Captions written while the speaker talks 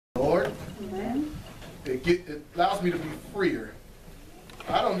it allows me to be freer.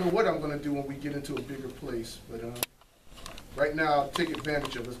 I don't know what I'm going to do when we get into a bigger place, but right now I'll take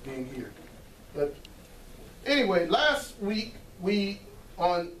advantage of us being here. But anyway, last week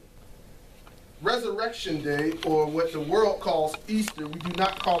on Resurrection Day, or what the world calls Easter, we do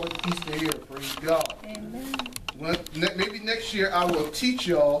not call it Easter here, praise God. Amen. Maybe next year I will teach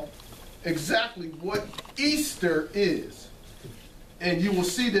y'all exactly what Easter is. And you will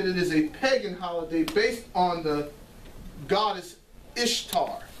see that it is a pagan holiday based on the goddess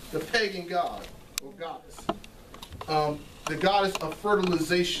Ishtar, the pagan god or goddess, the goddess of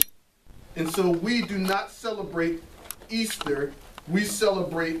fertilization. And so we do not celebrate Easter, we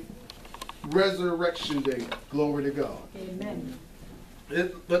celebrate Resurrection Day. Glory to God. Amen.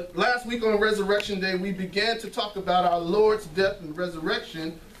 But last week on Resurrection Day, we began to talk about our Lord's death and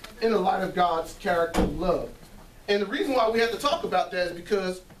resurrection in the light of God's character of love. And the reason why we have to talk about that is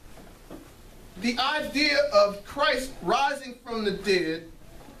because the idea of Christ rising from the dead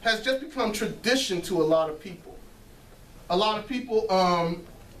has just become tradition to a lot of people. A lot of people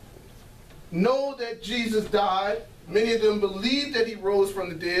know that Jesus died. Many of them believe that he rose from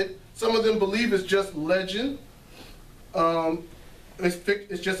the dead. Some of them believe it's just legend.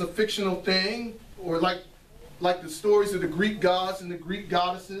 It's just a fictional thing, or like the stories of the Greek gods and the Greek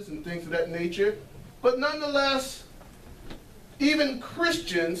goddesses and things of that nature. But nonetheless, even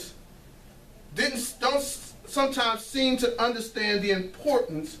Christians don't sometimes seem to understand the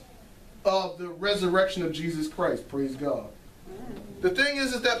importance of the resurrection of Jesus Christ. Praise God. The thing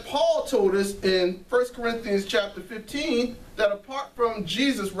is that Paul told us in 1 Corinthians chapter 15 that apart from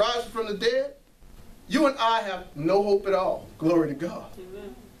Jesus rising from the dead, you and I have no hope at all. Glory to God.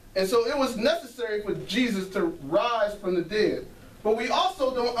 Amen. And so it was necessary for Jesus to rise from the dead. But we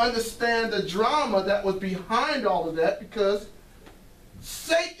also don't understand the drama that was behind all of that, because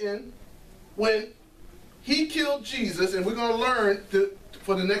Satan, when he killed Jesus, and we're going to learn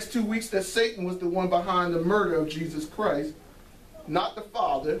for the next 2 weeks that Satan was the one behind the murder of Jesus Christ, not the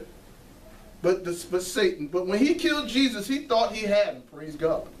Father, but Satan. But when he killed Jesus, he thought he had him, praise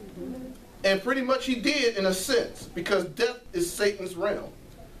God. Mm-hmm. And pretty much he did in a sense, because death is Satan's realm.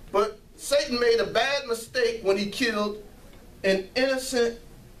 But Satan made a bad mistake when he killed an innocent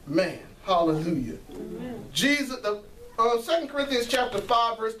man. Hallelujah. Amen. Jesus, 2 Corinthians chapter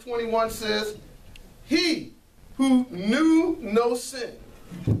 5 verse 21 says, he who knew no sin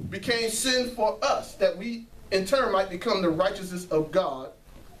became sin for us, that we in turn might become the righteousness of God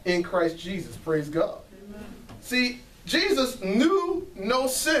in Christ Jesus. Praise God. Amen. See, Jesus knew no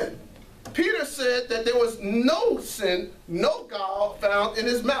sin. Peter said that there was no sin, no gall found in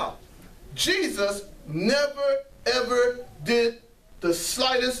his mouth. Jesus never, ever did the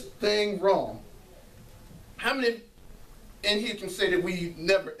slightest thing wrong. How many in here can say that we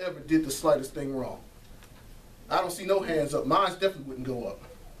never, ever did the slightest thing wrong? I don't see no hands up. Mine definitely wouldn't go up.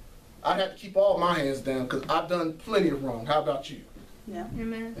 I'd have to keep all my hands down because I've done plenty of wrong. How about you? Yeah.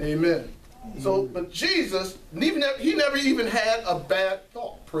 Amen. Amen. So, but Jesus, he never even had a bad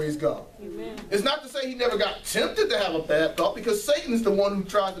thought. Praise God. Amen. It's not to say he never got tempted to have a bad thought, because Satan is the one who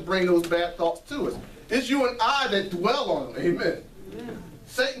tries to bring those bad thoughts to us. It's you and I that dwell on them. Amen. Amen.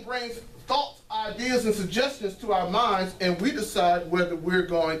 Satan brings thoughts, ideas, and suggestions to our minds, and we decide whether we're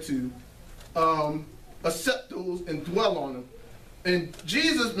going to accept those and dwell on them. And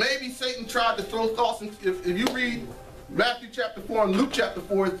Jesus, maybe Satan tried to throw thoughts in. If you read Matthew chapter 4 and Luke chapter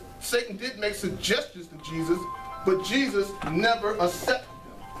 4, Satan did make suggestions to Jesus, but Jesus never accepted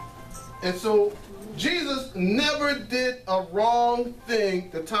them. And so Jesus never did a wrong thing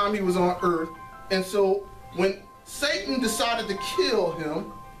the time he was on earth. And so when Satan decided to kill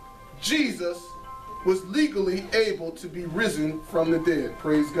him, Jesus was legally able to be risen from the dead.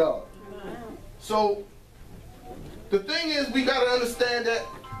 Praise God. So the thing is, we got to understand that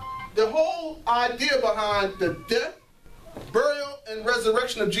the whole idea behind the death, burial, and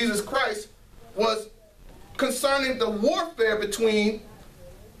resurrection of Jesus Christ was concerning the warfare between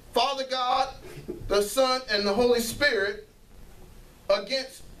Father God, the Son, and the Holy Spirit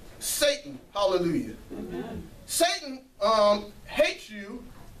against Satan. Hallelujah. Amen. Satan hates you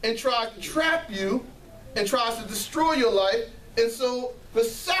and tries to trap you and tries to destroy your life. And so the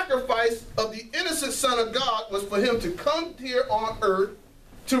sacrifice of the innocent Son of God was for him to come here on earth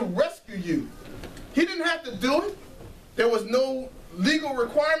to rescue you. He didn't have to do it. There was no legal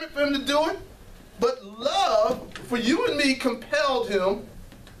requirement for him to do it. But love for you and me compelled him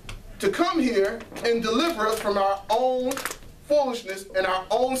to come here and deliver us from our own foolishness and our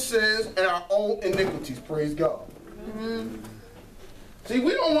own sins and our own iniquities. Praise God. Mm-hmm. See,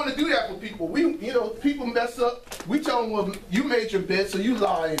 we don't want to do that for people. People mess up. We tell them, well, you made your bed, so you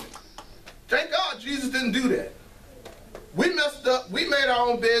lie in it. Thank God Jesus didn't do that. We messed up, we made our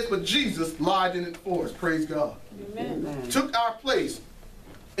own beds, but Jesus lied in it for us, praise God. Amen. Took our place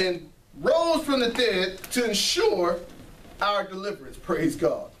and rose from the dead to ensure our deliverance, praise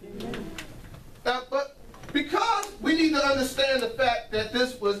God. Amen. Now, but because we need to understand the fact that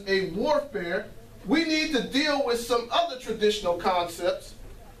this was a warfare, we need to deal with some other traditional concepts,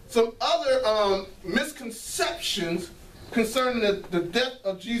 some other misconceptions concerning the death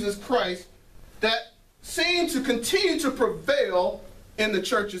of Jesus Christ that seem to continue to prevail in the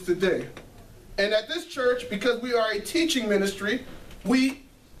churches today. And at this church, because we are a teaching ministry, we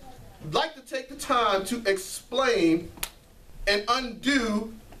like to take the time to explain and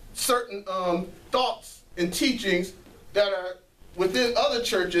undo certain thoughts and teachings that are within other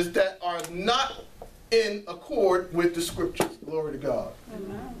churches that are not in accord with the scriptures, glory to God,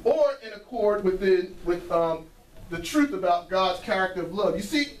 or in accord with the truth about God's character of love. You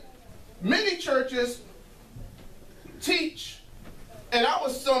see, many churches teach, and I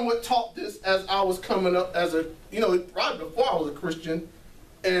was somewhat taught this as I was coming up as a, right before I was a Christian,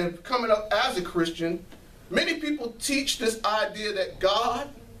 and coming up as a Christian, many people teach this idea that God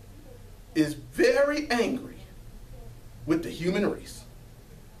is very angry with the human race.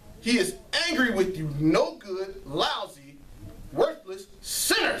 He is angry with you no good, lousy, worthless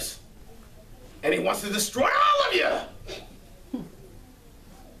sinners. And he wants to destroy all of you.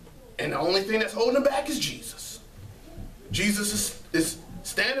 And the only thing that's holding him back is Jesus. Jesus is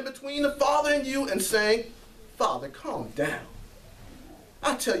standing between the Father and you and saying, Father, calm down.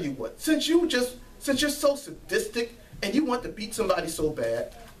 I'll tell you what, since you're so sadistic and you want to beat somebody so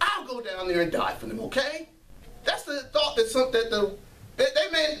bad, I'll go down there and die for them, okay? That's the thought that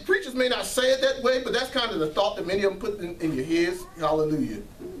preachers may not say it that way, but that's kind of the thought that many of them put in your heads. Hallelujah.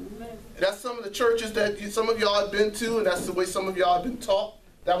 That's some of the churches that some of y'all have been to, and that's the way some of y'all have been taught.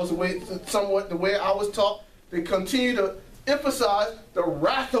 That was somewhat the way I was taught. They continue to emphasize the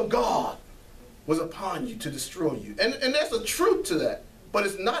wrath of God was upon you to destroy you. And there's a truth to that, but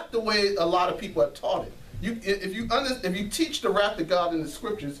it's not the way a lot of people have taught it. If you teach the wrath of God in the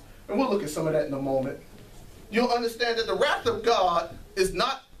scriptures, and we'll look at some of that in a moment, you'll understand that the wrath of God is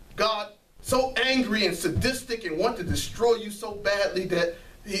not God so angry and sadistic and want to destroy you so badly that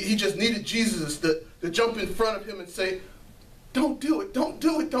he just needed Jesus to jump in front of him and say, don't do it, don't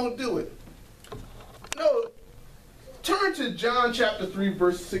do it, don't do it. No, turn to John chapter 3,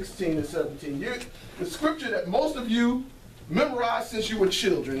 verse 16 and 17. The scripture that most of you memorized since you were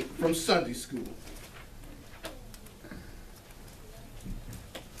children from Sunday school.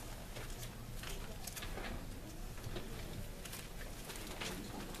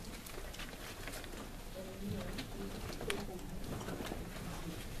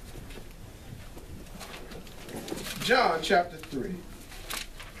 John chapter 3.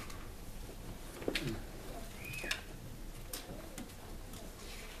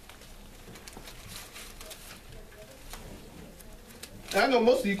 I know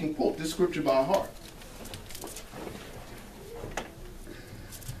most of you can quote this scripture by heart.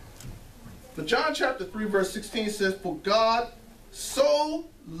 But John chapter 3 verse 16 says, for God so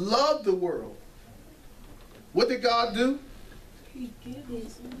loved the world. What did God do? He gave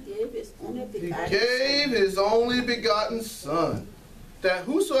his only begotten Son, that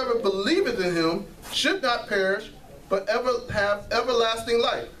whosoever believeth in him should not perish, but have everlasting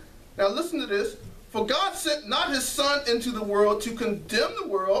life. Now listen to this. For God sent not his Son into the world to condemn the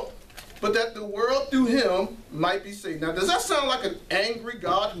world, but that the world through him might be saved. Now does that sound like an angry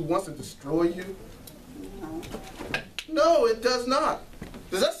God who wants to destroy you? No, it does not.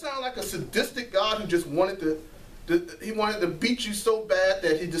 Does that sound like a sadistic God who just wanted to beat you so bad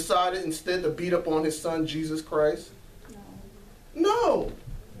that he decided instead to beat up on his Son, Jesus Christ? No.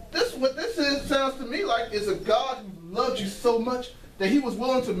 What this sounds to me like is a God who loved you so much that he was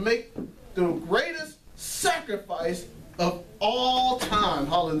willing to make the greatest sacrifice of all time.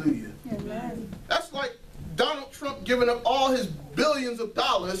 Hallelujah. Amen. That's like Donald Trump giving up all his billions of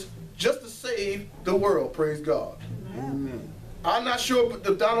dollars just to save the world. Praise God. Amen. I'm not sure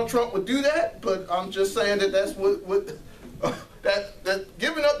if Donald Trump would do that, but I'm just saying that that's that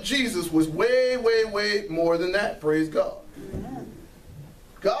giving up Jesus was way, way, way more than that. Praise God. Amen.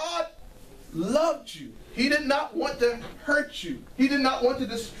 God loved you. He did not want to hurt you. He did not want to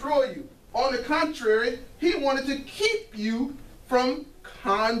destroy you. On the contrary, he wanted to keep you from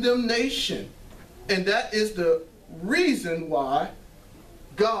condemnation. And that is the reason why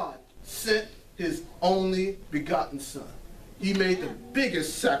God sent his only begotten Son. He made the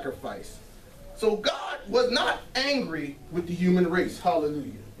biggest sacrifice. So God was not angry with the human race.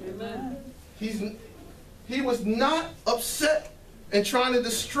 Hallelujah. Amen. He was not upset and trying to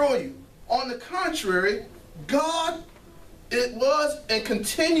destroy you. On the contrary, God, it was and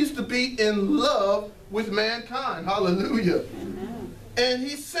continues to be in love with mankind. Hallelujah. Amen. And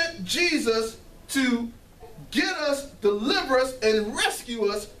he sent Jesus to get us, deliver us, and rescue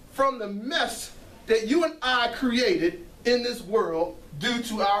us from the mess that you and I created in this world due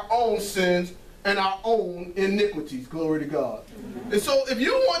to our own sins and our own iniquities. Glory to God. And so if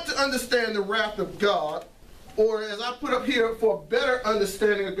you want to understand the wrath of God, or as I put up here, for a better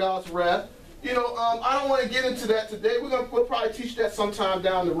understanding of God's wrath, you know, I don't want to get into that today. We'll probably teach that sometime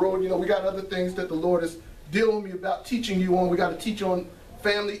down the road. You know, we got other things that the Lord is dealing with me about teaching you on. We got to teach on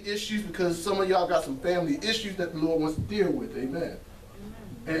family issues, because some of y'all got some family issues that the Lord wants to deal with. Amen.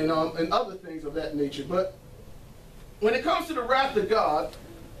 And other things of that nature. But when it comes to the wrath of God,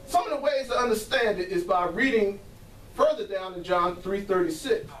 some of the ways to understand it is by reading further down in John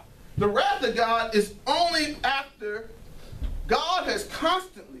 3:36. The wrath of God is only after God has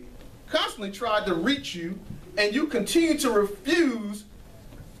constantly tried to reach you, and you continue to refuse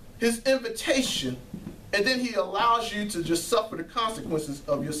his invitation, and then he allows you to just suffer the consequences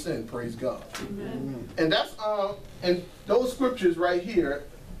of your sin. Praise God. Amen. And that's and those scriptures right here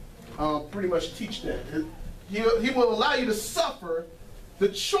pretty much teach that. He will allow you to suffer the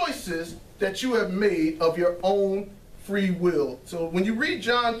choices that you have made of your own free will. So when you read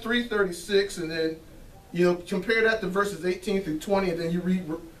John 3:36, and then you know, compare that to verses 18 through 20, and then you read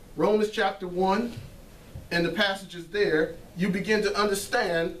Romans chapter 1 and the passages there, you begin to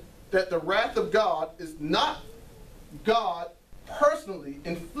understand that the wrath of God is not God personally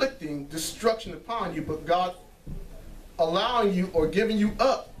inflicting destruction upon you, but God allowing you or giving you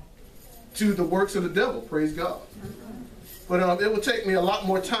up to the works of the devil. Praise God. But it will take me a lot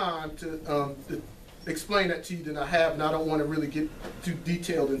more time to explain that to you than I have, and I don't want to really get too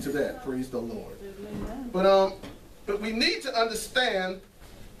detailed into that. Praise the Lord. But we need to understand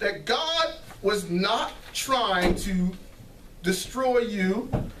that God was not trying to destroy you,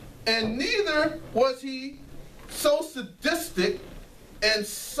 and neither was he so sadistic and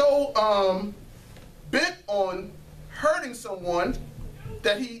so bent on hurting someone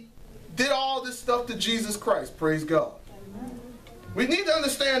that he did all this stuff to Jesus Christ. Praise God. We need to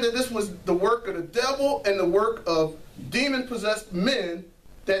understand that this was the work of the devil and the work of demon-possessed men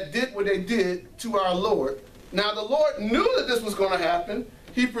that did what they did to our Lord. Now, the Lord knew that this was going to happen.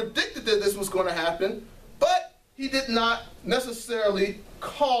 He predicted that this was going to happen, but he did not necessarily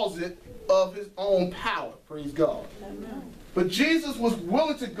cause it of his own power. Praise God. But Jesus was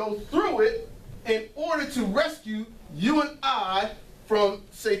willing to go through it in order to rescue you and I from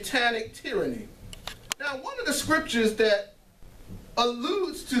satanic tyranny. Now, one of the scriptures that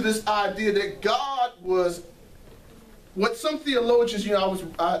alludes to this idea that God was what some theologians, you know,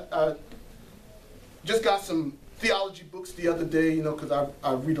 I just got some theology books the other day, you know, because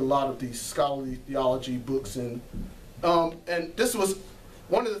I read a lot of these scholarly theology books, and this was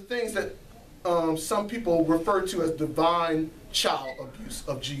one of the things that some people refer to as divine child abuse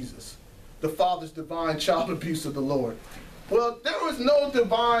of Jesus, the Father's divine child abuse of the Lord. Well, there was no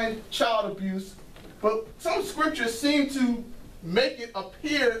divine child abuse, but some scriptures seem to make it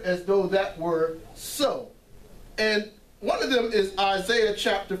appear as though that were so. And one of them is Isaiah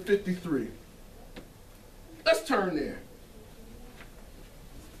chapter 53. Let's turn there.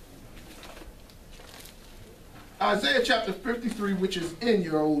 Isaiah chapter 53, which is in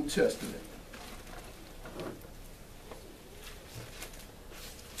your Old Testament.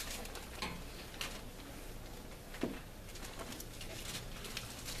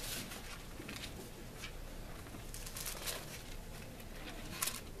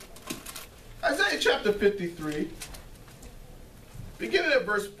 Isaiah chapter 53, beginning at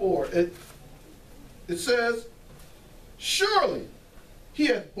verse 4, it says, "Surely he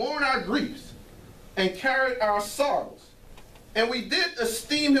hath borne our griefs and carried our sorrows, and we did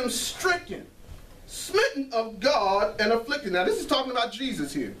esteem him stricken, smitten of God, and afflicted." Now this is talking about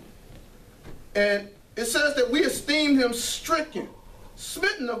Jesus here. And it says that we esteemed him stricken,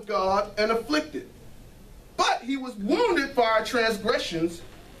 smitten of God, and afflicted. But he was wounded for our transgressions,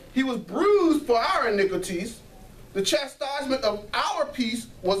 he was bruised for our iniquities. The chastisement of our peace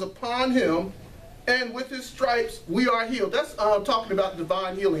was upon him, and with his stripes we are healed. That's talking about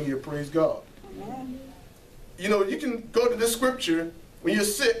divine healing here, praise God. Amen. You know, you can go to this scripture when you're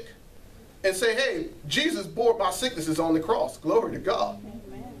sick and say, hey, Jesus bore my sicknesses on the cross. Glory to God.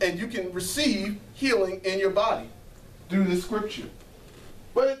 Amen. And you can receive healing in your body through this scripture.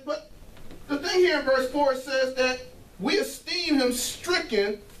 But the thing here in verse 4 says that we esteem him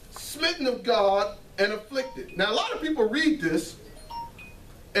stricken, smitten of God, and afflicted. Now, a lot of people read this,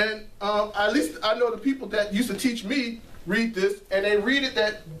 and at least I know the people that used to teach me read this, and they read it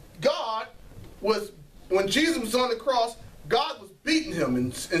that God was, when Jesus was on the cross, God was beating him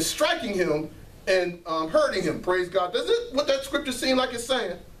and striking him and hurting him. Praise God. Does it, what that scripture seem like it's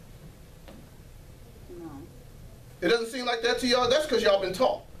saying? No. It doesn't seem like that to y'all? That's because y'all been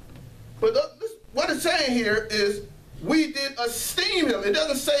taught. But what it's saying here is we did esteem him. It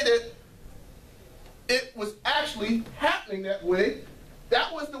doesn't say that it was actually happening that way.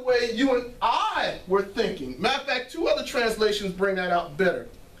 That was the way you and I were thinking. Matter of fact, 2 other translations bring that out better.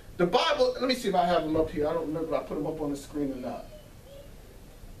 The Bible, let me see if I have them up here. I don't remember if I put them up on the screen or not.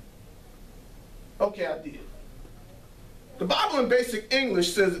 Okay, I did. The Bible in basic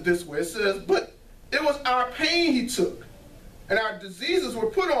English says it this way. It says, but it was our pain he took, and our diseases were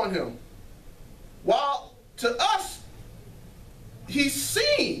put on him. While to us, he's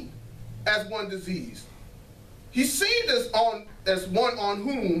seen as one diseased. He's seen as one on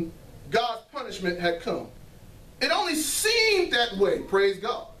whom God's punishment had come. It only seemed that way, praise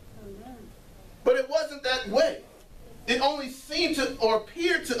God. Amen. But it wasn't that way. It only seemed to or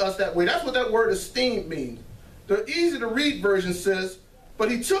appeared to us that way. That's what that word esteemed means. The easy to read version says,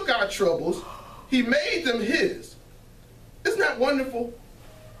 but he took our troubles, he made them his. Isn't that wonderful?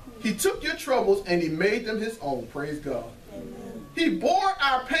 He took your troubles and he made them his own, praise God. Amen. He bore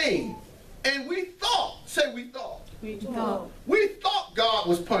our pain, and we thought, say we thought. We thought. We thought God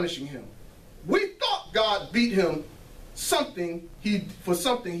was punishing him. We thought God beat him for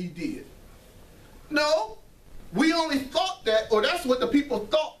something he did. No, we only thought that, or that's what the people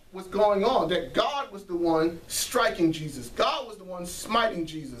thought was going on, that God was the one striking Jesus. God was the one smiting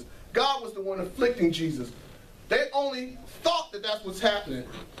Jesus. God was the one afflicting Jesus. They only thought that that's what's happening.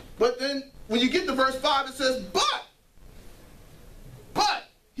 But then when you get to verse 5, it says, but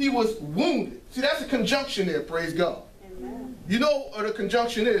he was wounded. See, that's a conjunction there, praise God. Amen. You know what a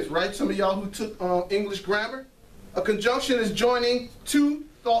conjunction is, right? Some of y'all who took English grammar. A conjunction is joining 2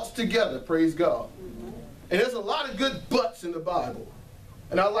 thoughts together, praise God. And there's a lot of good buts in the Bible.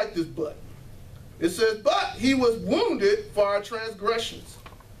 And I like this but. It says, but he was wounded for our transgressions.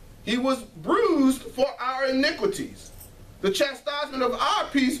 He was bruised for our iniquities. The chastisement of our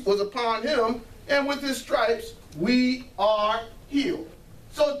peace was upon him, and with his stripes we are healed.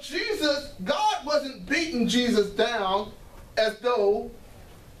 So Jesus, God wasn't beating Jesus down as though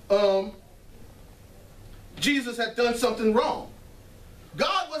Jesus had done something wrong.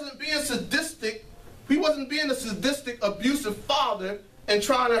 God wasn't being sadistic. He wasn't being a sadistic, abusive father and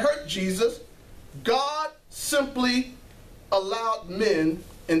trying to hurt Jesus. God simply allowed men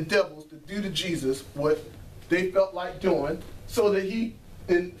and devils to do to Jesus what they felt like doing, so that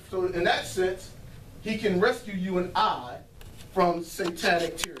so in that sense, he can rescue you and I from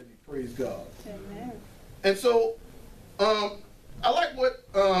satanic tyranny. Praise God. Amen. And so, I like what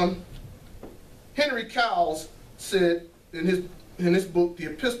Henry Cowles said in his book, The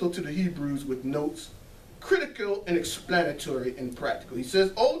Epistle to the Hebrews, with notes, critical and explanatory and practical. He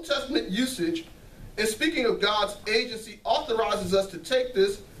says, Old Testament usage, in speaking of God's agency, authorizes us to take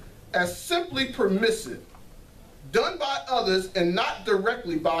this as simply permissive, done by others and not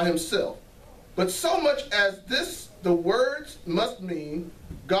directly by himself. But so much as this, the words must mean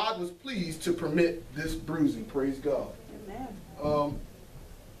God was pleased to permit this bruising. Praise God. Amen.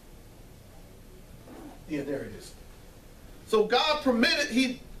 Yeah, there it is. So God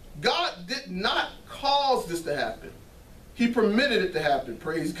God did not cause this to happen. He permitted it to happen.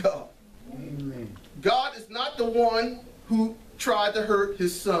 Praise God. Amen. God is not the one who tried to hurt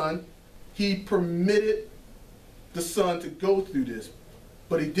his son. He permitted the son to go through this,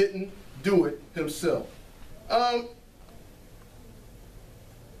 but he didn't do it himself. There's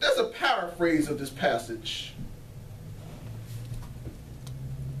a paraphrase of this passage.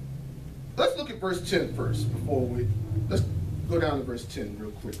 Let's look at verse 10 first let's go down to verse 10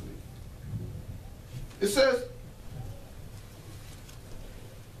 real quickly. It says,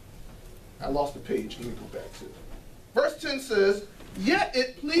 I lost the page, let me go back to it. Verse 10 says, yet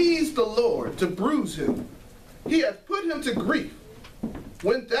it pleased the Lord to bruise him. He hath put him to grief.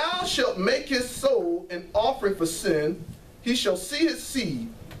 When thou shalt make his soul an offering for sin, he shall see his seed.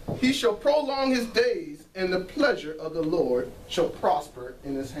 He shall prolong his days, and the pleasure of the Lord shall prosper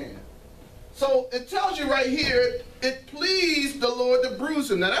in his hand. So it tells you right here, it pleased the Lord to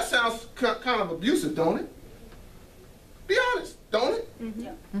bruise him. Now that sounds kind of abusive, don't it? Be honest, don't it? Mm-hmm.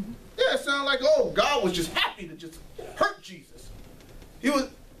 Yeah. Yeah, it sounds like, oh, God was just happy to just hurt Jesus.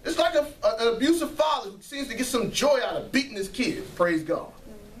 It's like an abusive father who seems to get some joy out of beating his kids. Praise God.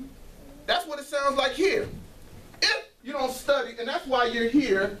 Mm-hmm. That's what it sounds like here. If you don't study, and that's why you're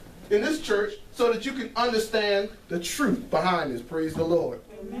here in this church, so that you can understand the truth behind this. Praise the Lord.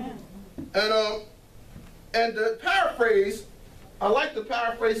 Amen. And the paraphrase, I like the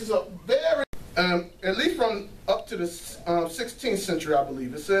paraphrase. It's a very at least from up to the 16th century, I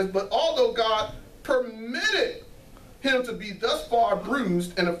believe. It says, but although God permitted him to be thus far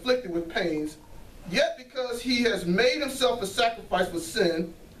bruised and afflicted with pains, yet because he has made himself a sacrifice for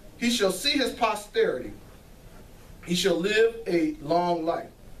sin, he shall see his posterity. He shall live a long life.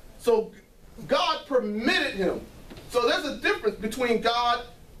 So God permitted him. So there's a difference between God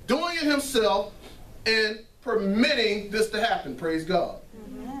doing it himself and permitting this to happen. Praise God.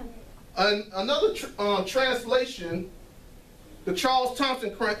 And another translation, the Charles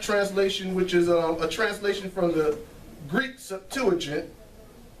Thompson translation, which is a translation from the Greek Septuagint,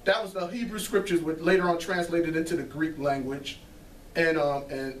 that was the Hebrew scriptures, which later on translated into the Greek language and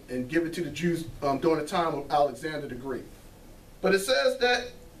given to the Jews during the time of Alexander the Great. But it says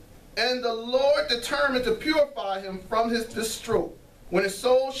that, and the Lord determined to purify him from this stroke, when his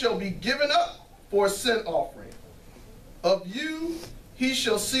soul shall be given up for a sin offering. Of you he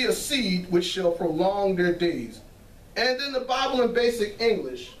shall see a seed which shall prolong their days. And then the Bible in basic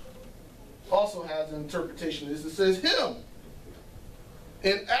English also has an interpretation of this. It says him.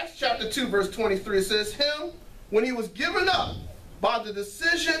 In Acts chapter 2, verse 23, it says him, when he was given up by the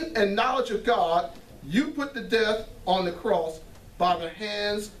decision and knowledge of God, you put to death on the cross by the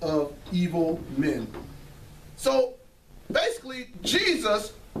hands of evil men. So basically,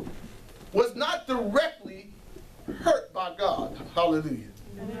 Jesus was not directly hurt by God. Hallelujah.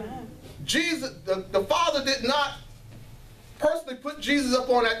 Jesus, the Father did not personally put Jesus up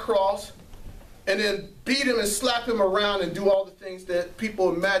on that cross and then beat him and slap him around and do all the things that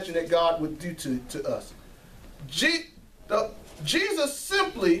people imagine that God would do to us. Jesus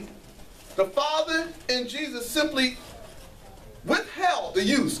simply, the Father and Jesus simply withheld the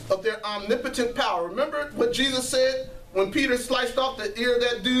use of their omnipotent power. Remember what Jesus said when Peter sliced off the ear of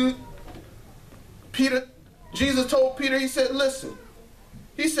that dude? Jesus told Peter, he said, listen,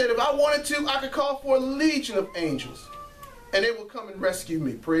 he said, if I wanted to, I could call for a legion of angels and they will come and rescue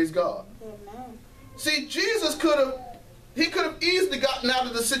me. Praise God. Amen. See, Jesus could have easily gotten out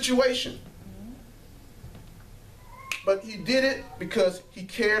of the situation. But he did it because he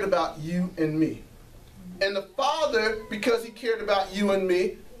cared about you and me. And the Father, because he cared about you and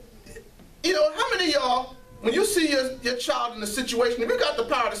me, you know, how many of y'all, when you see your child in a situation, if you got the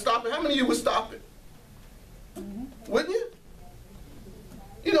power to stop it, how many of you would stop it? Wouldn't you?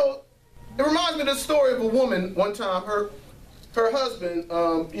 You know, it reminds me of the story of a woman one time. Her husband,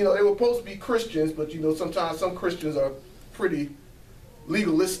 you know, they were supposed to be Christians, but you know, sometimes some Christians are pretty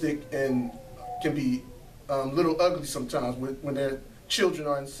legalistic and can be a little ugly sometimes when their children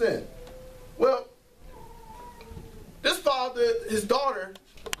are in sin. Well, this father, his daughter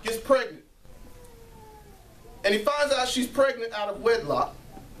gets pregnant. And he finds out she's pregnant out of wedlock.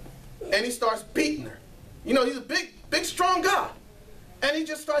 And he starts beating her. You know, he's a big, strong guy. And he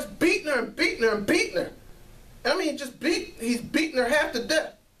just starts beating her and beating her and beating her. I mean, he's beating her half to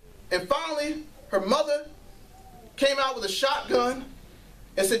death. And finally, her mother came out with a shotgun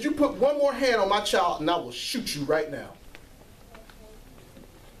and said, you put one more hand on my child and I will shoot you right now.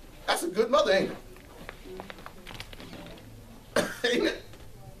 That's a good mother, ain't it? Ain't it?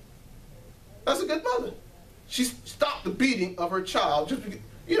 That's a good mother. She stopped the beating of her child. Just because,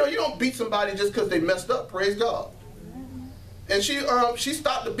 you know, you don't beat somebody just because they messed up. Praise God. And she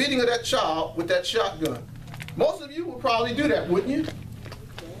stopped the beating of that child with that shotgun. Most of you would probably do that, wouldn't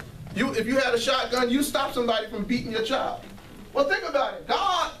you? If you had a shotgun, you stop somebody from beating your child. Well, think about it.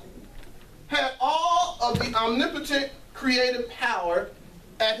 God had all of the omnipotent creative power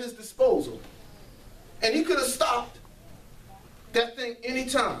at his disposal. And he could have stopped that thing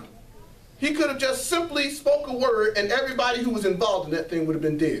anytime. He could have just simply spoke a word and everybody who was involved in that thing would have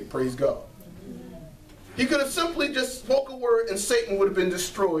been dead. Praise God. He could have simply just spoke a word and Satan would have been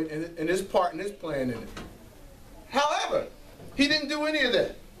destroyed and his part and his plan in it. However, he didn't do any of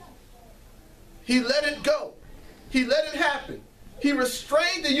that. He let it go. He let it happen. He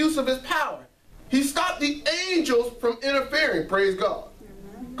restrained the use of his power. He stopped the angels from interfering. Praise God.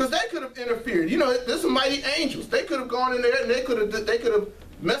 Because they could have interfered. You know, there's some mighty angels. They could have gone in there and they could have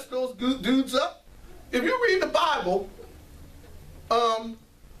messed those dudes up. If you read the Bible,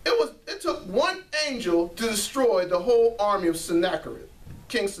 it took one angel to destroy the whole army of Sennacherib,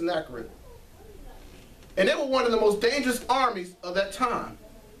 King Sennacherib. And they were one of the most dangerous armies of that time.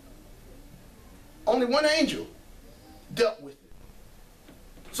 Only one angel dealt with it.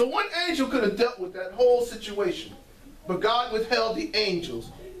 So one angel could have dealt with that whole situation. But God withheld the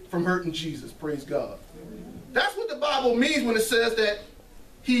angels from hurting Jesus. Praise God. That's what the Bible means when it says that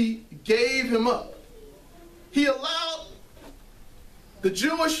he gave him up. He allowed the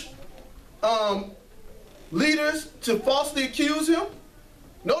Jewish leaders to falsely accuse him.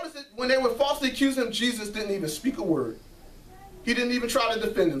 Notice that when they were falsely accusing him, Jesus didn't even speak a word. He didn't even try to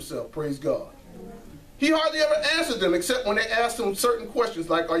defend himself, praise God. He hardly ever answered them except when they asked him certain questions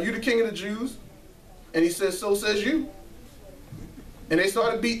like, are you the king of the Jews? And he says, so says you. And they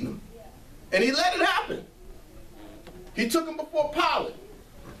started beating him. And he let it happen. He took him before Pilate.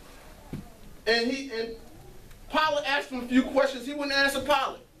 And Pilate asked him a few questions. He wouldn't answer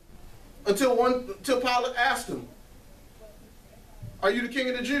Pilate until Pilate asked him, are you the king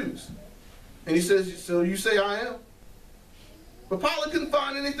of the Jews? And he says, so you say I am? But Pilate couldn't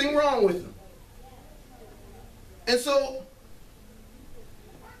find anything wrong with him. And so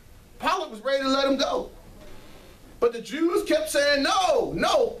Pilate was ready to let him go. But the Jews kept saying, no,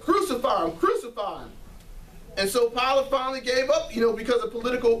 no, crucify him, crucify him. And so Pilate finally gave up, because of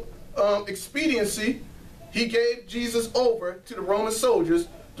political expediency. He gave Jesus over to the Roman soldiers.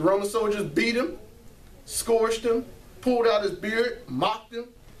 The Roman soldiers beat him, scourged him, pulled out his beard, mocked him,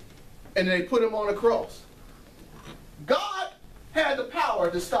 and they put him on a cross. God had the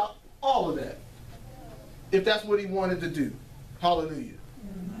power to stop all of that, if that's what he wanted to do. Hallelujah.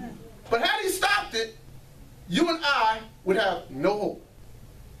 Amen. But had he stopped it, you and I would have no hope.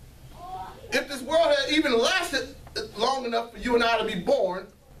 If this world had even lasted long enough for you and I to be born,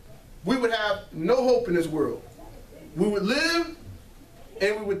 we would have no hope in this world. We would live,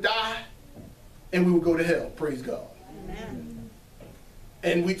 and we would die, and we would go to hell. Praise God. Amen.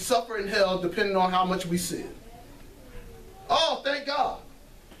 And we'd suffer in hell depending on how much we sin. Oh, thank God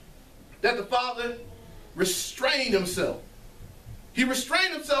that the Father restrained himself. He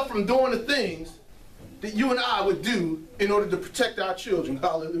restrained himself from doing the things that you and I would do in order to protect our children.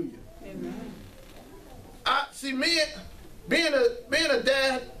 Hallelujah. Amen. Being a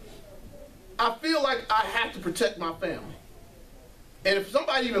dad, I feel like I have to protect my family. And if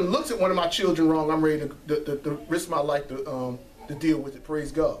somebody even looks at one of my children wrong, I'm ready to risk my life to deal with it.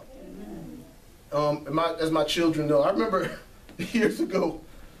 Praise God. As my children know, I remember years ago,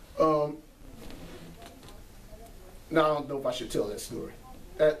 now I don't know if I should tell that story.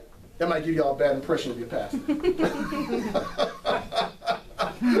 That might give y'all a bad impression of your pastor.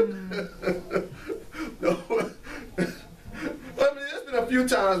 No. I mean, there's been a few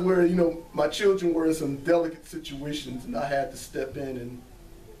times where, my children were in some delicate situations and I had to step in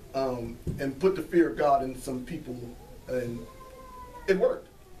and put the fear of God in some people, and it worked.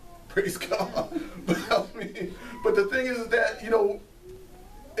 Praise God. But the thing is that,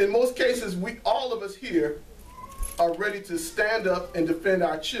 in most cases, all of us here are ready to stand up and defend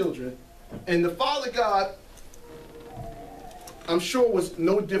our children. And the Father God, I'm sure, was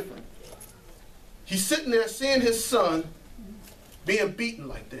no different. He's sitting there seeing his son being beaten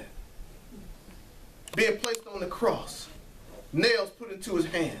like that, being placed on the cross, nails put into his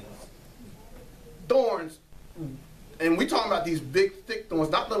hands, thorns. And we're talking about these big, thick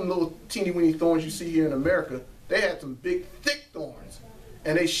thorns, not them little teeny-weeny thorns you see here in America. They had some big, thick thorns,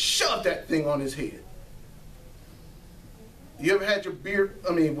 and they shoved that thing on his head. You ever had your beard,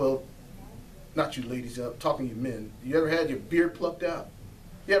 not you ladies, I'm talking to you men. You ever had your beard plucked out?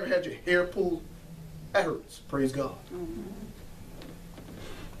 You ever had your hair pulled? That hurts, praise God. Mm-hmm.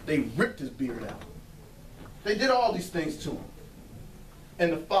 They ripped his beard out. They did all these things to him.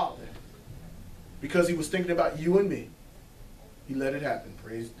 And the Father, because he was thinking about you and me, he let it happen,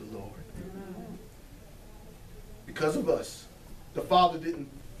 praise the Lord. Mm-hmm. Because of us, the Father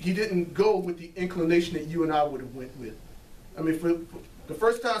didn't go with the inclination that you and I would have went with. For the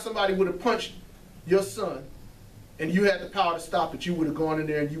first time somebody would have punched your son and you had the power to stop it, you would have gone in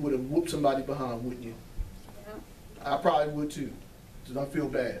there and you would have whooped somebody behind, wouldn't you? Yeah. I probably would too. So don't feel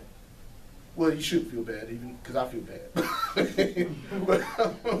bad. Well, you should feel bad, even because I feel bad. But,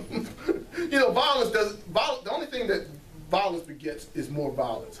 the only thing that violence begets is more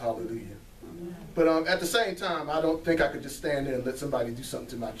violence. Hallelujah. But at the same time, I don't think I could just stand there and let somebody do something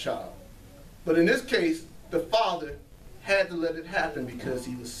to my child. But in this case, the Father had to let it happen because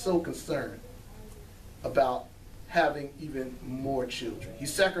he was so concerned about having even more children. He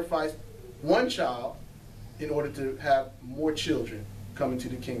sacrificed one child in order to have more children come into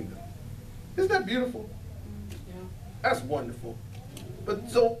the kingdom. Isn't that beautiful? Yeah. That's wonderful. But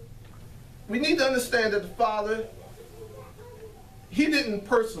so we need to understand that the Father, he didn't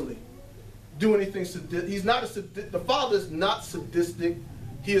personally do anything sadistic. The Father is not sadistic.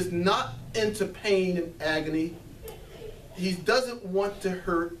 He is not into pain and agony. He doesn't want to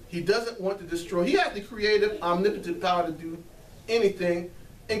hurt. He doesn't want to destroy. He has the creative, omnipotent power to do anything,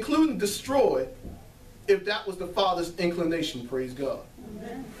 including destroy, if that was the Father's inclination, praise God.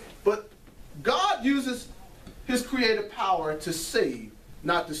 Amen. But God uses his creative power to save,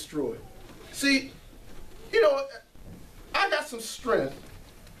 not destroy. See, I got some strength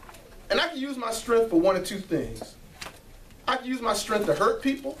can use my strength for one of two things. I can use my strength to hurt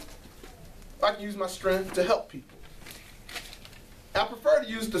people. I can use my strength to help people. I prefer to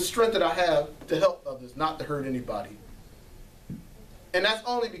use the strength that I have to help others, not to hurt anybody. And that's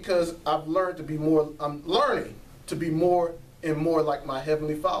only because I'm learning to be more and more like my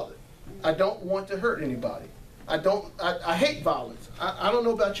Heavenly Father. I don't want to hurt anybody. I hate violence. I don't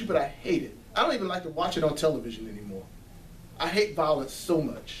know about you, but I hate it. I don't even like to watch it on television anymore. I hate violence so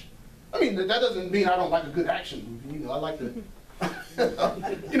much. I mean, that doesn't mean I don't like a good action movie. You know, I like to,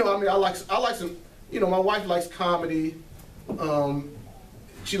 you know, I mean, I like some, you know, my wife likes comedy.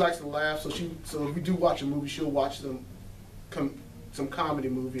 She likes to laugh, so if we do watch a movie, she'll watch some comedy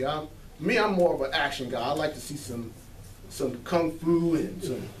movie. I'm more of an action guy. I like to see some kung fu and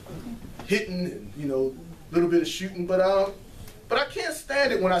some hitting and, you know, a little bit of shooting. But I can't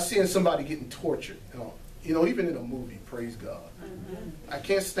stand it when I see somebody getting tortured. You know, even in a movie. Praise God. I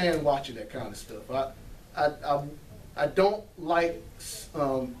can't stand watching that kind of stuff. I don't like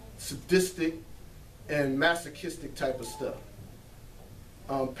sadistic and masochistic type of stuff.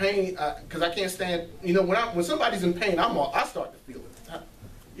 Pain, because I can't stand. You know, when somebody's in pain, I start to feel it.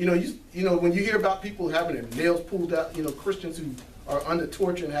 You know, when you hear about people having their nails pulled out, you know, Christians who are under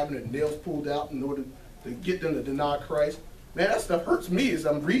torture and having their nails pulled out in order to get them to deny Christ, man, that stuff hurts me as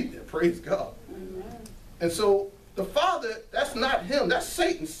I'm reading it. Praise God. And so the Father, that's not him, that's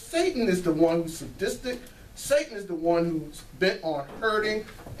Satan. Satan is the one who's sadistic. Satan is the one who's bent on hurting,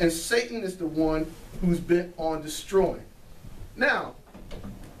 and Satan is the one who's bent on destroying. Now,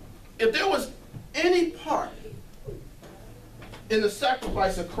 if there was any part in the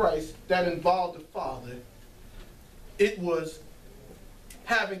sacrifice of Christ that involved the Father, it was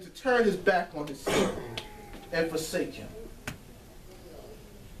having to turn his back on his Son and forsake him.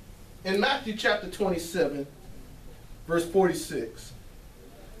 In Matthew chapter 27, verse 46,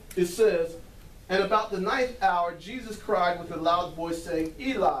 it says, "And about the 9th hour, Jesus cried with a loud voice, saying,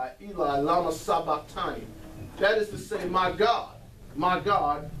 Eli, Eli, lama sabachthani." That is to say, my God,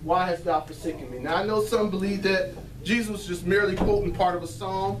 why hast thou forsaken me? Now, I know some believe that Jesus was just merely quoting part of a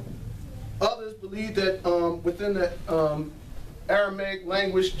psalm. Others believe that within the Aramaic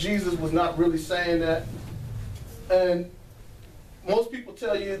language, Jesus was not really saying that. And most people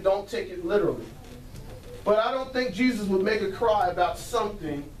tell you don't take it literally. But I don't think Jesus would make a cry about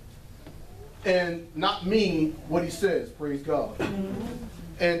something and not mean what he says, praise God.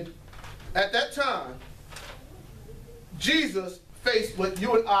 And at that time, Jesus faced what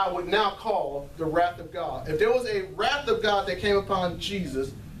you and I would now call the wrath of God. If there was a wrath of God that came upon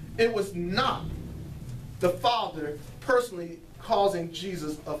Jesus, it was not the Father personally causing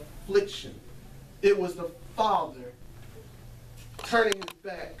Jesus affliction. It was the Father turning his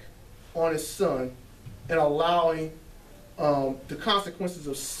back on his Son and allowing the consequences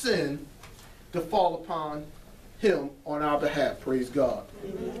of sin to fall upon him on our behalf. Praise God.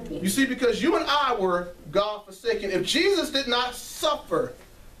 Amen. You see, because you and I were God forsaken, if Jesus did not suffer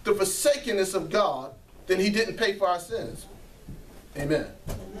the forsakenness of God, then he didn't pay for our sins. Amen.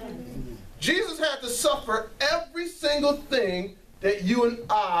 Amen. Jesus had to suffer every single thing that you and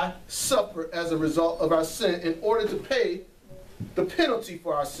I suffer as a result of our sin in order to pay the penalty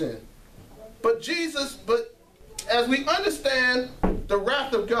for our sin. But as we understand the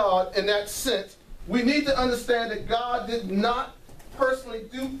wrath of God in that sense, we need to understand that God did not personally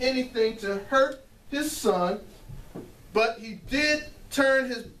do anything to hurt his Son, but he did turn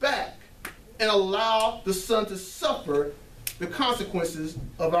his back and allow the Son to suffer the consequences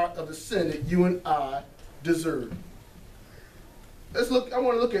of the sin that you and I deserve. I want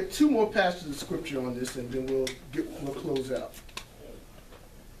to look at two more passages of Scripture on this, and then we'll close out.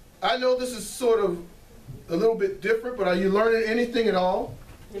 I know this is sort of a little bit different, but are you learning anything at all?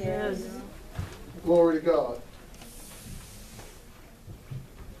 Yes. Glory to God.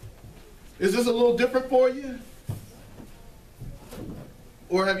 Is this a little different for you?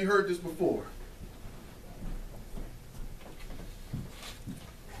 Or have you heard this before?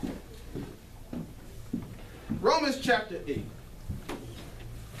 Romans chapter 8.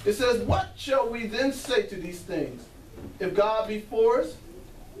 It says, "What shall we then say to these things? If God be for us,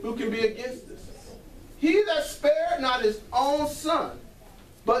 who can be against us? He that spared not his own Son,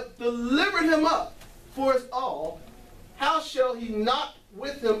 but delivered him up for us all, how shall he not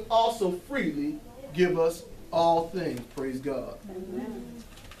with him also freely give us all things?" Praise God. Amen.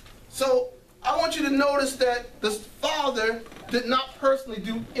 So I want you to notice that the Father did not personally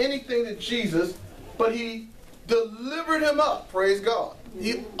do anything to Jesus, but he delivered him up. Praise God.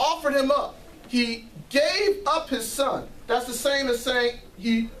 He offered him up. He gave up his Son. That's the same as saying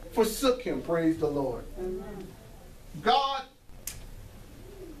he forsook him. Praise the Lord. Amen. God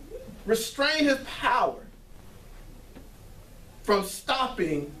restrain his power from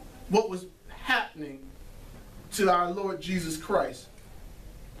stopping what was happening to our Lord Jesus Christ.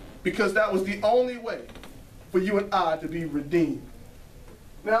 Because that was the only way for you and I to be redeemed.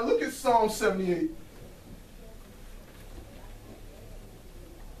 Now look at Psalm 78.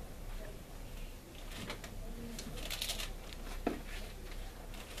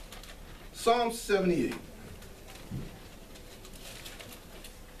 Psalm 78.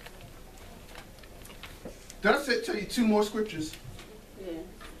 Did I tell you two more scriptures? Yeah.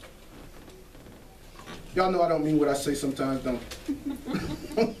 Y'all know I don't mean what I say sometimes, don't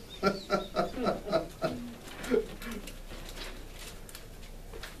I?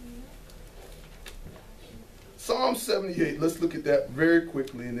 Psalm 78, let's look at that very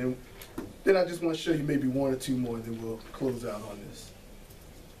quickly, and then I just want to show you maybe one or two more, and then we'll close out on this.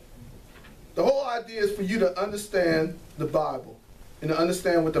 The whole idea is for you to understand the Bible and to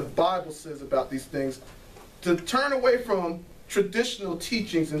understand what the Bible says about these things, to turn away from traditional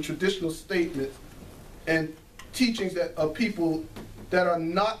teachings and traditional statements and teachings that of people that are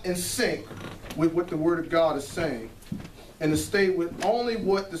not in sync with what the Word of God is saying, and to stay with only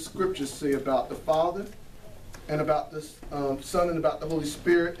what the Scriptures say about the Father and about the Son and about the Holy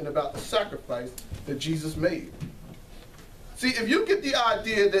Spirit and about the sacrifice that Jesus made. See, if you get the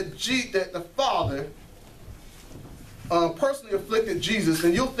idea that the Father personally afflicted Jesus,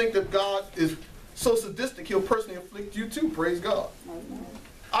 then you'll think that God is so sadistic he'll personally afflict you too. Praise God.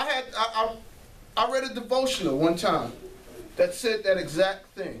 I read a devotional one time that said that exact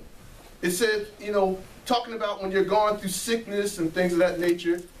thing. It said, you know, talking about when you're going through sickness and things of that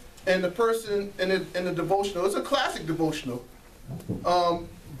nature, and the person in the devotional, it's a classic devotional,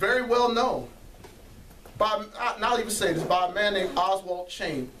 very well known. I'll even say this, by a man named Oswald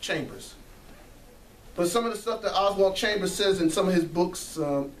Chambers. But some of the stuff that Oswald Chambers says in some of his books,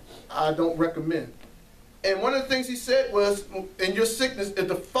 I don't recommend. And one of the things he said was, in your sickness, if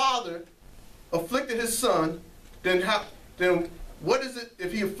the Father afflicted his Son, then what is it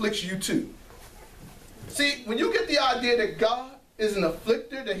if he afflicts you too? See, when you get the idea that God is an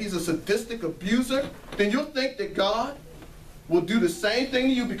afflictor, that he's a sadistic abuser, then you'll think that God will do the same thing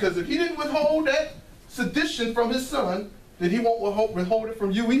to you, because if he didn't withhold that sedition from his Son, then he won't withhold it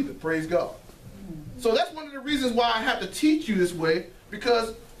from you either. Praise God. So that's one of the reasons why I have to teach you this way,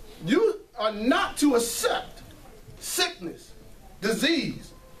 because you are not to accept sickness,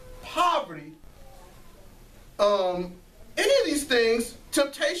 disease, poverty, any of these things,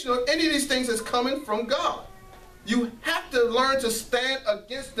 temptation, or any of these things that's coming from God. You have to learn to stand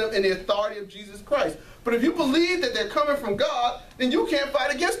against them in the authority of Jesus Christ. But if you believe that they're coming from God, then you can't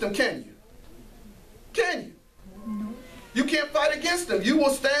fight against them, can you? Can you? You can't fight against them. You will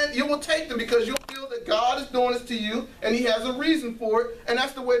stand, you will take them, because you'll feel that God is doing this to you and he has a reason for it, and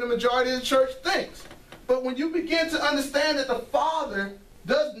that's the way the majority of the church thinks. But when you begin to understand that the Father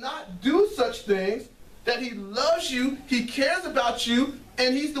does not do such things, that he loves you, he cares about you,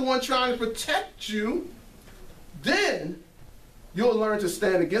 and he's the one trying to protect you, then you'll learn to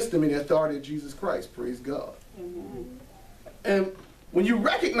stand against them in the authority of Jesus Christ. Praise God. Amen. And when you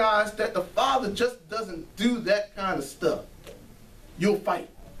recognize that the Father just doesn't do that kind of stuff, you'll fight.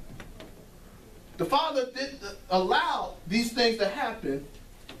 The Father didn't allow these things to happen,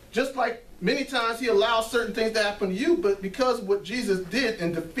 just like many times he allows certain things to happen to you, but because of what Jesus did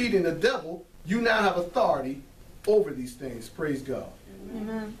in defeating the devil, you now have authority over these things. Praise God.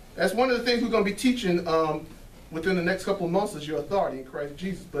 Amen. That's one of the things we're going to be teaching within the next couple of months, is your authority in Christ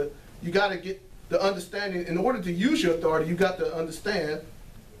Jesus. But you got to get the understanding. In order to use your authority, you got to understand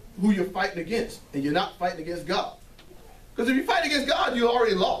who you're fighting against, and you're not fighting against God. Because if you fight against God, you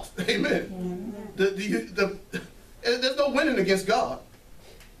already lost. Amen. There's no winning against God.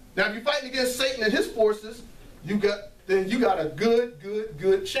 Now, if you're fighting against Satan and his forces, then you got a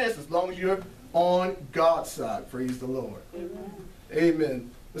good chance, as long as you're on God's side. Praise the Lord. Amen.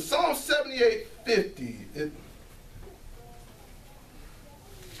 Amen. The Psalm 78:50.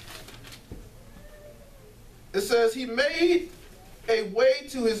 It says, he made a way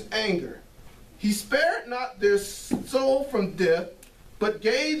to his anger. He spared not their soul from death, but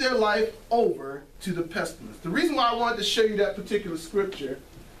gave their life over to the pestilence. The reason why I wanted to show you that particular scripture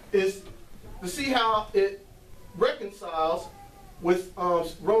is to see how it reconciles with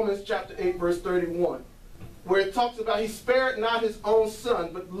Romans chapter 8, verse 31, where it talks about he spared not his own Son,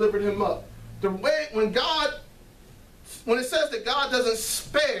 but delivered him up. The way, when it says that God doesn't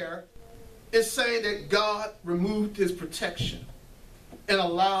spare, it's saying that God removed his protection and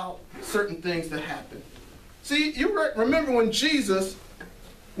allowed certain things to happen. See, you remember when Jesus,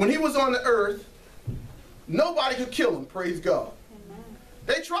 when he was on the earth, nobody could kill him, praise God. Amen.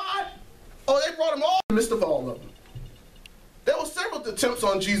 They tried. Oh, they brought him all in the midst of all of them. There were several attempts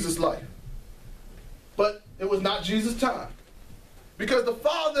on Jesus' life. But it was not Jesus' time. Because the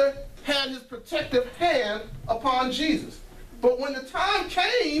Father had his protective hand upon Jesus. But when the time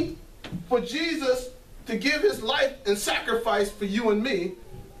came for Jesus to give his life and sacrifice for you and me,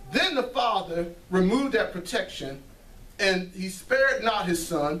 then the Father removed that protection, and he spared not his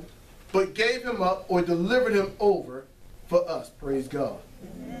son, but gave him up or delivered him over for us. Praise God.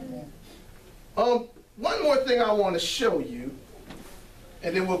 One more thing I want to show you,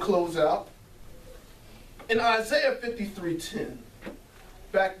 and then we'll close out. In Isaiah 53:10,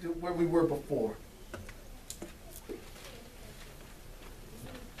 back to where we were before.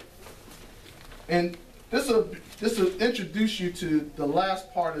 And this will introduce you to the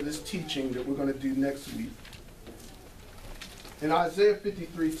last part of this teaching that we're going to do next week. In Isaiah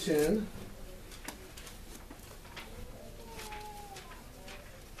 53:10,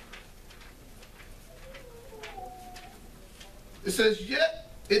 it says, "Yet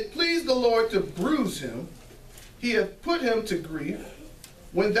it pleased the Lord to bruise him. He hath put him to grief.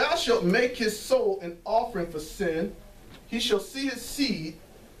 When thou shalt make his soul an offering for sin, he shall see his seed.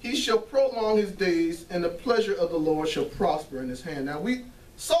 He shall prolong his days, and the pleasure of the Lord shall prosper in his hand." Now we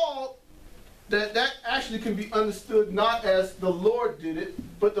saw that that actually can be understood not as the Lord did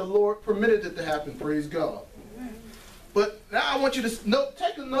it, but the Lord permitted it to happen. Praise God. But now I want you to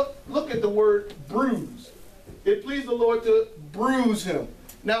take a look at the word bruise. It pleased the Lord to bruise him.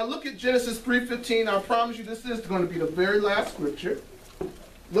 Now look at Genesis 3:15. I promise you this is going to be the very last scripture.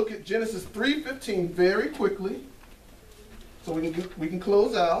 Look at Genesis 3:15 very quickly, so we can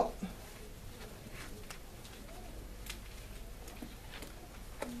close out.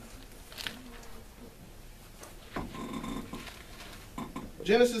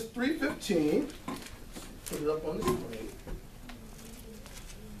 Genesis 3:15. Put it up on the screen.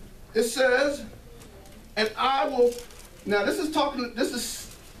 It says, "And I will." Now this is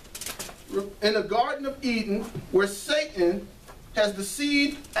in the Garden of Eden, where Satan has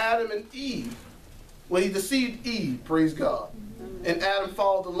deceived Adam and Eve. Well, he deceived Eve, praise God. And Adam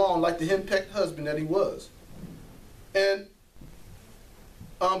followed along like the henpecked husband that he was. And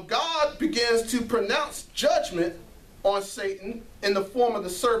God begins to pronounce judgment on Satan in the form of the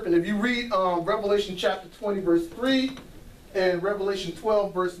serpent. If you read Revelation chapter 20, verse 3, and Revelation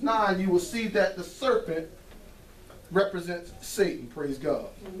 12, verse 9, you will see that the serpent represents Satan, praise God.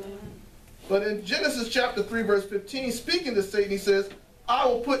 Amen. But in Genesis chapter 3, verse 15, speaking to Satan, he says, "I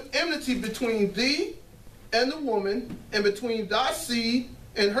will put enmity between thee and the woman, and between thy seed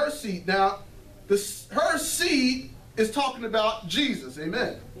and her seed." Now, her seed is talking about Jesus.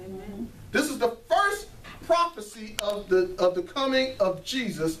 Amen. Amen. This is the first prophecy of the coming of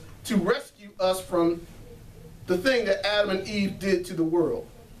Jesus to rescue us from the thing that Adam and Eve did to the world.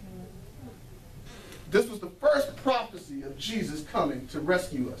 This was the first prophecy of Jesus coming to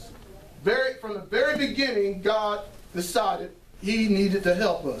rescue us. From the very beginning, God decided he needed to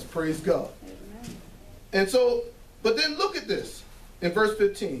help us. Praise God. Amen. And so, but then look at this in verse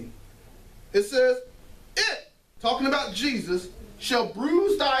 15. It says, "It," talking about Jesus, "shall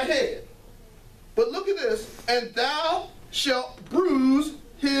bruise thy head." But look at this, "and thou shalt bruise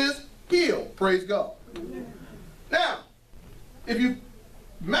his heel." Praise God. Amen. Now, if you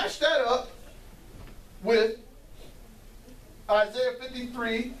match that up with Isaiah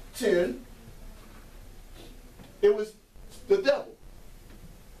 53:10, it was the devil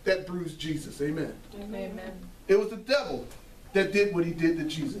that bruised Jesus. Amen. Amen. It was the devil that did what he did to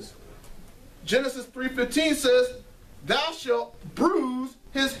Jesus. Genesis 3:15 says, "Thou shalt bruise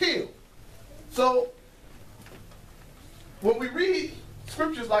his heel." So, when we read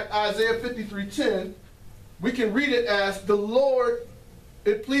scriptures like Isaiah 53:10, we can read it as the Lord,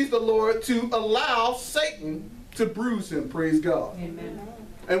 it pleased the Lord to allow Satan to bruise him. Praise God. Amen.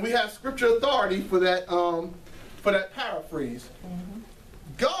 And we have scripture authority for that paraphrase. Mm-hmm.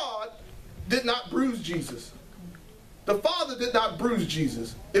 God did not bruise Jesus. The Father did not bruise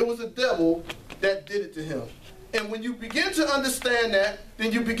Jesus. It was the devil that did it to him. And when you begin to understand that,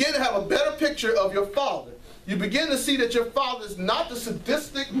 then you begin to have a better picture of your Father. You begin to see that your Father is not the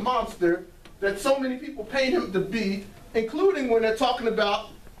sadistic monster that so many people paint him to be, including when they're talking about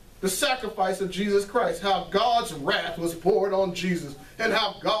the sacrifice of Jesus Christ, how God's wrath was poured on Jesus, and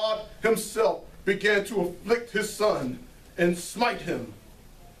how God himself began to afflict his son and smite him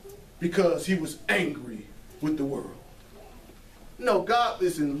because he was angry with the world. No, God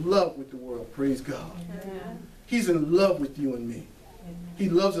is in love with the world, praise God. Amen. He's in love with you and me. Amen. He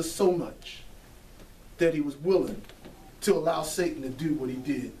loves us so much that he was willing to allow Satan to do what he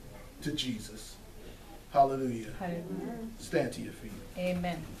did to Jesus. Hallelujah. Hallelujah. Stand to your feet.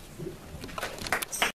 Amen.